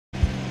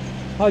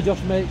Hi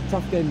Josh, mate.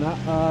 Tough game that.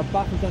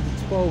 Baffled down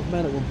to 12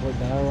 men at one point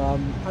there.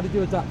 How did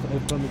you adapt to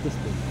overcome the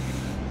discipline?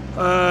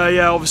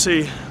 Yeah,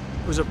 obviously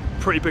it was a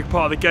pretty big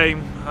part of the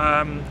game,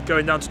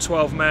 going down to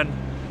 12 men.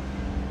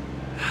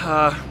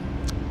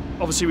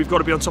 Obviously we've got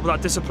to be on top of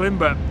that discipline,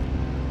 but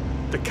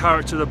the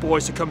character of the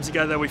boys to come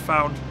together, we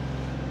found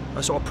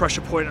a sort of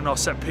pressure point in our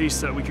set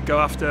piece that we could go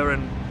after,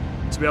 and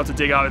to be able to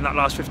dig out in that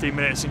last 15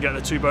 minutes and get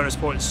the 2 bonus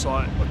points,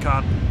 like, we've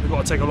got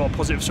to take a lot of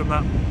positives from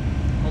that.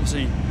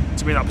 Obviously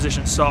to be in that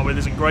position to start with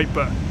isn't great,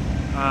 but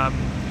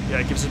yeah,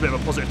 it gives us a bit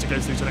of a positive to go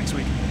through to next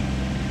week.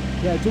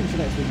 Yeah, talk to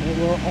next week, mate.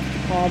 We're off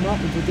to Parma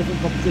into a different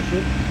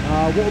competition.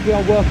 What will be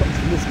our workups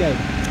from this game?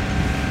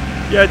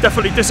 Yeah,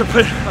 definitely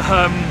discipline,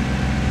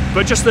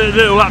 but just the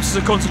little lapses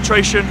of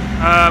concentration.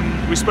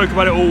 We spoke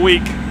about it all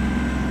week,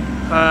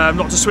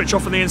 not to switch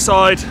off on the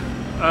inside.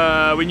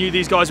 We knew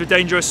these guys were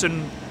dangerous,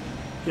 and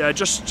yeah,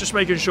 just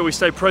making sure we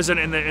stay present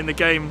in the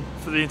game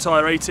for the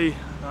entire 80.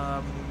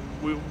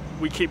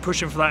 We keep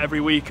pushing for that every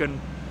week,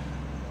 and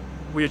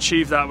we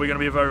achieve that, we're going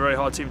to be a very, very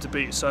hard team to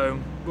beat. So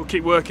we'll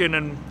keep working,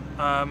 and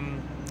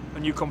a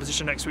new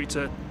competition next week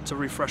to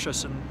refresh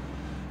us and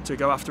to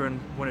go after and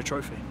win a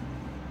trophy.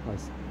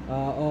 Nice.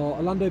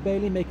 Orlando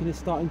Bailey making his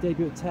starting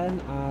debut at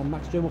 10 and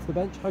Max Jones off the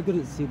bench. How good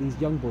is it to see these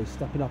young boys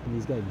stepping up in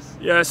these games?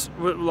 Yes,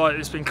 like,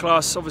 it's been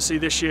class. Obviously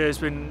this year has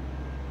been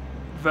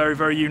very,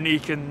 very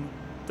unique, and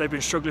they've been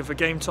struggling for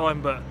game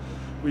time, but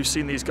we've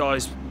seen these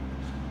guys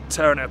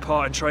tearing it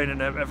apart in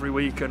training every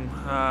week, and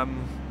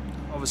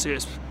obviously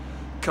it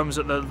comes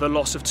at the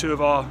loss of 2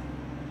 of our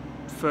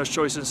first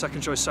choice and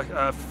second choice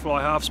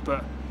fly halves,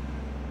 but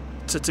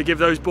to give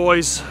those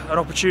boys an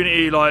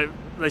opportunity, like,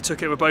 they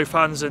took it with both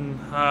hands, and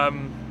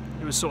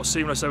it was sort of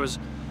seamless. There was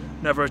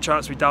never a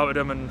chance we doubted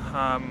them, and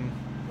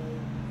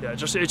yeah,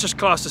 it's just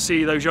class to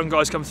see those young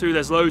guys come through.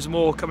 There's loads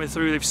more coming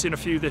through. They've seen a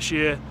few this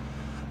year,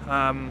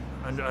 and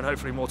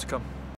hopefully more to come.